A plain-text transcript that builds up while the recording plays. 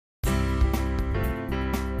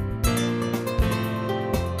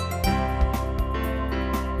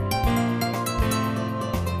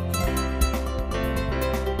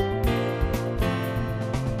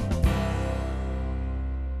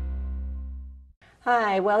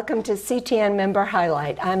Hi, welcome to CTN Member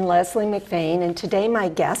Highlight. I'm Leslie McVeigh, and today my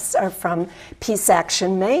guests are from Peace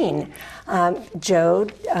Action, Maine. Joe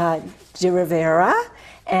de Rivera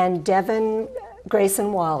and Devin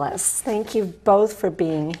Grayson-Wallace. Thank you both for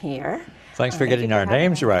being here. Thanks for getting our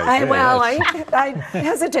names right. I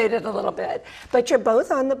hesitated a little bit. But you're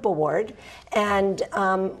both on the board, and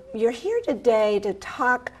you're here today to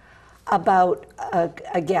talk about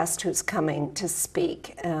a guest who's coming to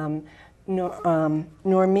speak.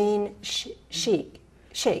 Nermeen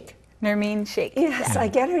Shaikh. Nermeen Shaikh. Yes, I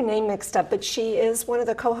get her name mixed up, but she is one of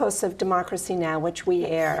the co-hosts of Democracy Now!, which we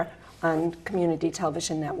air on Community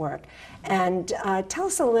Television Network. And tell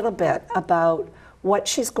us a little bit about what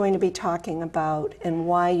she's going to be talking about and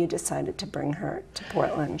why you decided to bring her to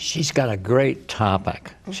Portland. She's got a great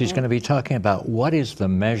topic. She's going to be talking about what is the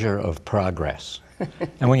measure of progress.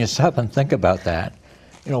 And when you stop and think about that,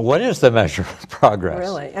 you know, what is the measure of progress?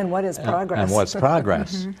 Really, and what is progress? And what's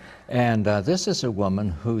progress? And this is a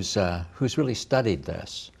woman who's really studied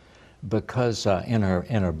this, because in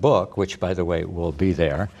her book, which by the way will be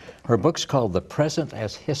there, her book's called The Present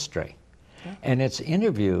as History. And it's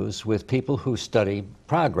interviews with people who study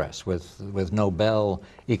progress, with Nobel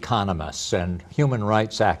economists and human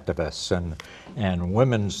rights activists and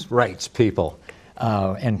women's rights people.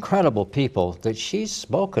 Incredible people that she's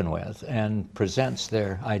spoken with and presents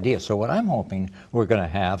their ideas. So what I'm hoping we're going to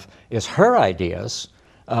have is her ideas,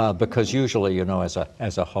 because usually, you know, as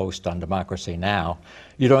a host on Democracy Now!,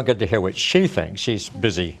 you don't get to hear what she thinks. She's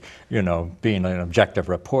busy, you know, being an objective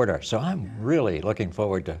reporter. So I'm really looking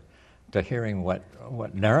forward to hearing what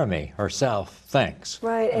Nermeen herself thinks.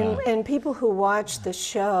 Right, and people who watch the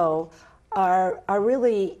show are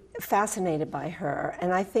really fascinated by her,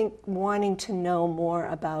 and I think wanting to know more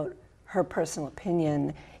about her personal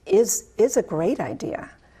opinion is a great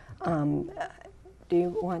idea. Do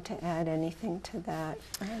you want to add anything to that,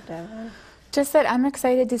 Devin? Just that I'm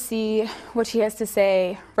excited to see what she has to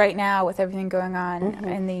say right now with everything going on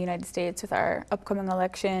in the United States with our upcoming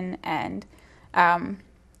election. And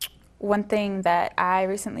one thing that I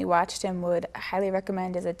recently watched and would highly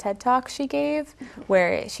recommend is a TED Talk she gave,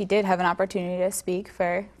 where she did have an opportunity to speak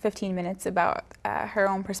for 15 minutes about her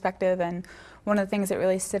own perspective. And one of the things that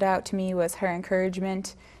really stood out to me was her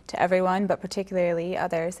encouragement to everyone, but particularly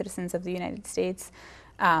other citizens of the United States,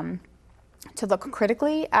 to look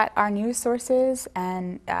critically at our news sources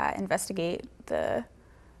and investigate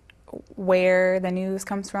where the news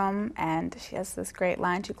comes from. And she has this great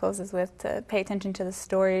line she closes with, to pay attention to the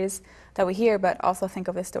stories that we hear, but also think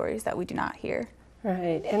of the stories that we do not hear.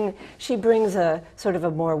 Right, and she brings a sort of a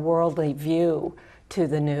more worldly view to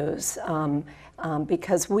the news,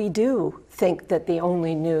 because we do think that the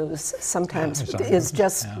only news sometimes is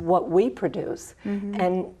just what we produce.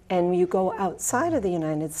 And you go outside of the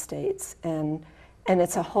United States and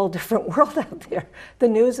it's a whole different world out there. The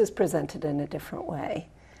news is presented in a different way.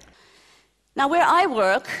 Now, where I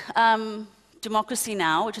work, Democracy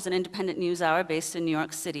Now!, which is an independent news hour based in New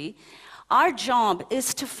York City, our job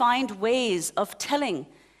is to find ways of telling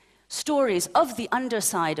stories of the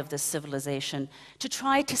underside of this civilization, to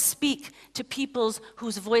try to speak to peoples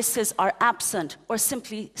whose voices are absent or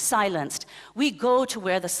simply silenced. We go to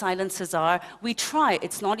where the silences are. We try,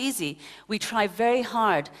 it's not easy, we try very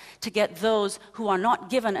hard to get those who are not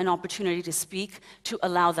given an opportunity to speak, to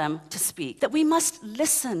allow them to speak. That we must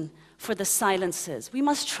listen for the silences. We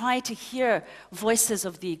must try to hear voices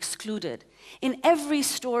of the excluded. In every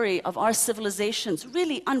story of our civilization's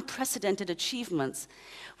really unprecedented achievements,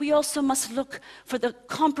 we also must look for the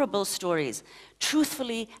comparable stories,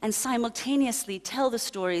 truthfully and simultaneously tell the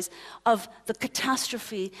stories of the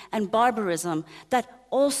catastrophe and barbarism that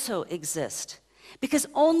also exist. Because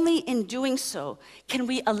only in doing so can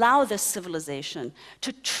we allow this civilization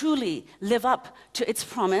to truly live up to its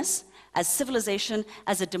promise as civilization,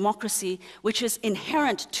 as a democracy, which is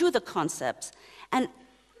inherent to the concepts, and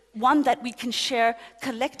one that we can share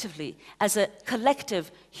collectively as a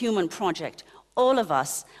collective human project. All of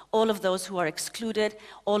us, all of those who are excluded,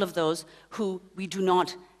 all of those who we do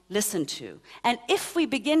not listen to. And if we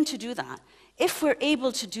begin to do that, if we're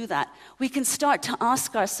able to do that, we can start to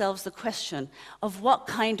ask ourselves the question of what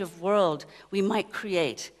kind of world we might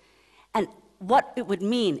create, and what it would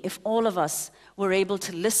mean if all of us were able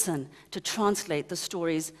to listen, to translate the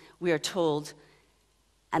stories we are told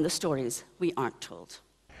and the stories we aren't told.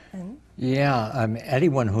 Yeah,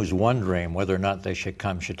 anyone who's wondering whether or not they should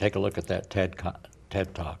come should take a look at that TED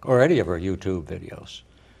Talk or any of our YouTube videos.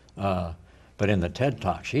 But in the TED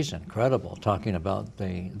Talk, she's incredible, talking about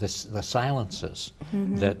the silences,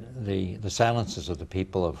 that the silences of the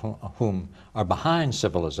people of whom are behind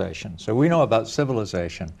civilization. So we know about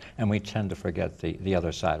civilization, and we tend to forget the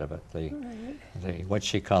other side of it, the what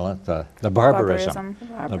she call it, the barbarism.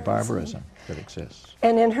 The barbarism that exists.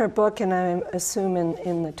 And in her book, and I assume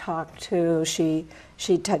in the talk too, she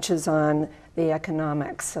touches on the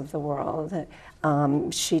economics of the world.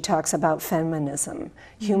 She talks about feminism,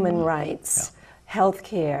 human rights,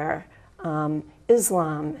 healthcare,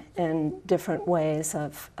 Islam, and different ways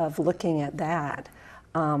of looking at that.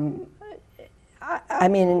 I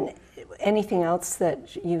mean, anything else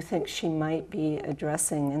that you think she might be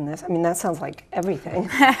addressing in this? I mean, that sounds like everything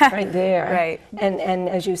right there. Right. And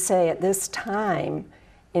as you say, at this time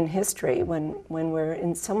in history, when we're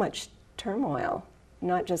in so much turmoil,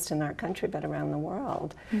 not just in our country, but around the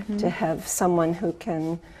world, to have someone who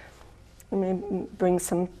can bring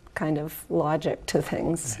some kind of logic to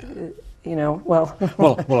things. You know, well, of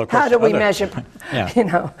course, how do we measure, Yeah. you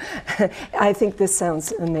know? I think this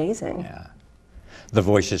sounds amazing. Yeah. The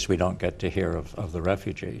voices we don't get to hear of the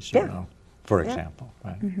refugees, you know, for example,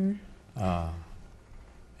 right?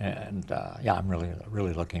 Yeah, I'm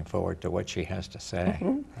really looking forward to what she has to say.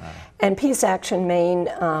 And Peace Action Maine,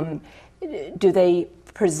 do they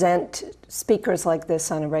present speakers like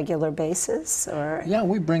this on a regular basis, or? Yeah,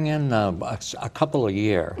 we bring in a couple a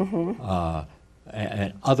year,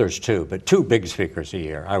 and others too, but 2 big speakers a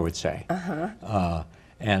year, I would say.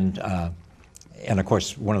 And of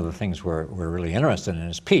course, one of the things we're really interested in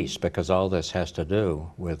is peace, because all this has to do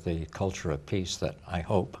with the culture of peace that I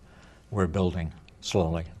hope we're building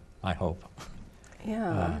slowly, I hope.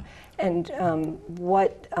 Yeah. And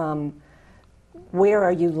where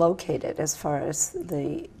are you located as far as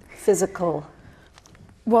the physical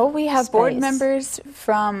Well, we have board space? members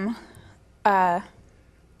from all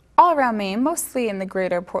around Maine, mostly in the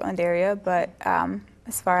greater Portland area, but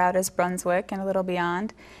as far out as Brunswick and a little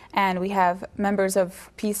beyond. And we have members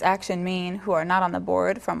of Peace Action Maine who are not on the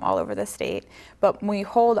board from all over the state. But we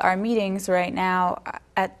hold our meetings right now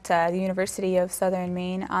at the University of Southern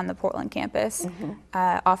Maine on the Portland campus,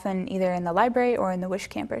 often either in the library or in the Wish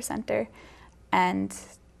Camper Center. And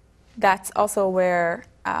that's also where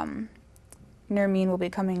Nermeen will be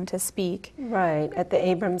coming to speak. Right, at the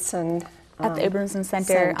Abramson At the Abramson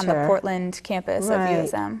Center on the Portland campus of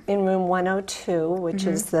USM. In room 102, which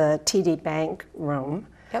is the TD Bank room.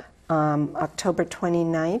 Yep. October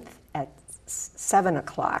 29th at 7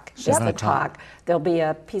 o'clock is 7 the o'clock. talk. There'll be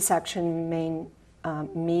a Peace Action Maine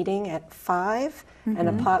meeting at 5 and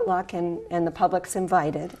a potluck, and the public's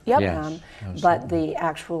invited. Yep. Yes, But the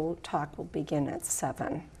actual talk will begin at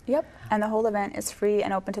 7. Yep. And the whole event is free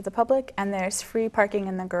and open to the public, and there's free parking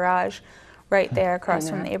in the garage right there across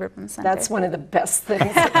from the Abramson Center. That's one of the best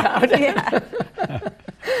things about it.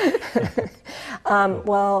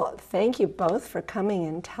 Well, thank you both for coming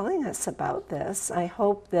and telling us about this. I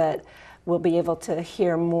hope that we'll be able to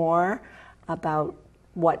hear more about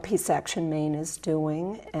what Peace Action Maine is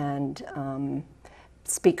doing, and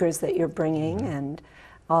speakers that you're bringing, and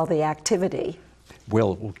all the activity.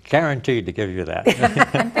 We'll guarantee to give you that.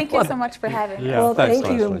 And thank you so much for having me. Yeah, Well, thanks,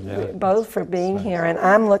 thank you Leslie. Yeah. both for being here, and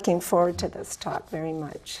I'm looking forward to this talk very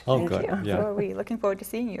much. Oh, Thank good. you. Yeah. So are we looking forward to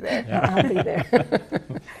seeing you there. I'll be there.